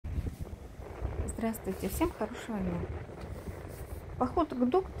Здравствуйте, всем хорошего дня. Поход к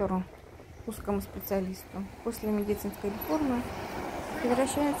доктору, узкому специалисту, после медицинской реформы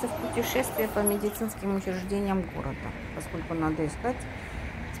превращается в путешествие по медицинским учреждениям города, поскольку надо искать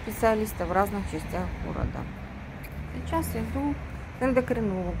специалистов в разных частях города. Сейчас иду к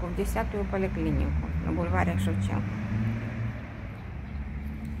эндокринологу в 10-ю поликлинику на бульваре Шевченко.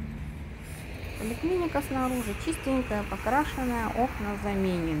 Поликлиника снаружи чистенькая, покрашенная, окна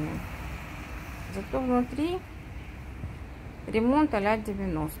заменены. Зато внутри ремонт а-ля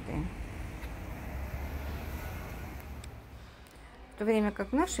 90-е. В то время как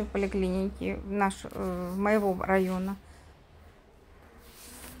в нашей поликлинике, моего района,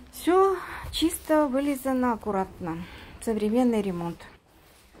 все чисто, вылизано, аккуратно. Современный ремонт.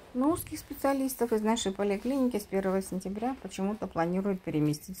 Но узких специалистов из нашей поликлиники с 1 сентября почему-то планируют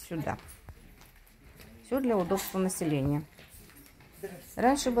переместить сюда. Все для удобства населения.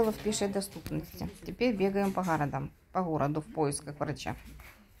 Раньше было в пешей доступности. Теперь бегаем по городам, по городу в поисках врача.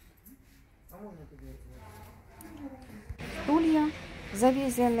 Стулья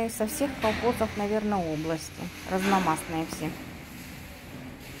завезенные со всех колхозов, наверное, области. Разномастные все.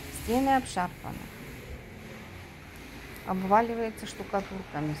 Стены обшарпаны. Обваливается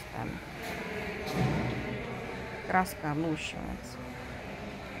штукатурка местами. Краска облущивается.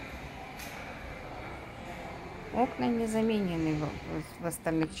 Окна не заменены в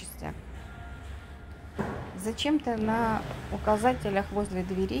остальных частях. Зачем-то на указателях возле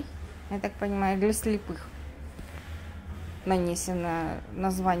дверей, я так понимаю, для слепых нанесено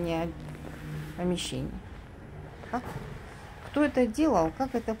название помещения. Кто это делал,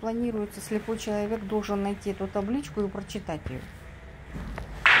 как это планируется? Слепой человек должен найти эту табличку и прочитать ее.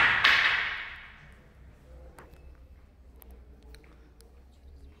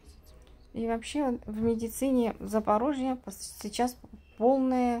 И вообще в медицине Запорожья сейчас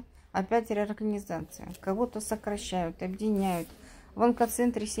полная опять реорганизация. Кого-то сокращают, объединяют. В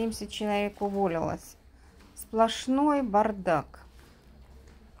онкоцентре 70 человек уволилось. Сплошной бардак.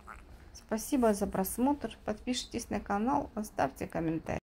 Спасибо за просмотр. Подпишитесь на канал, оставьте комментарий.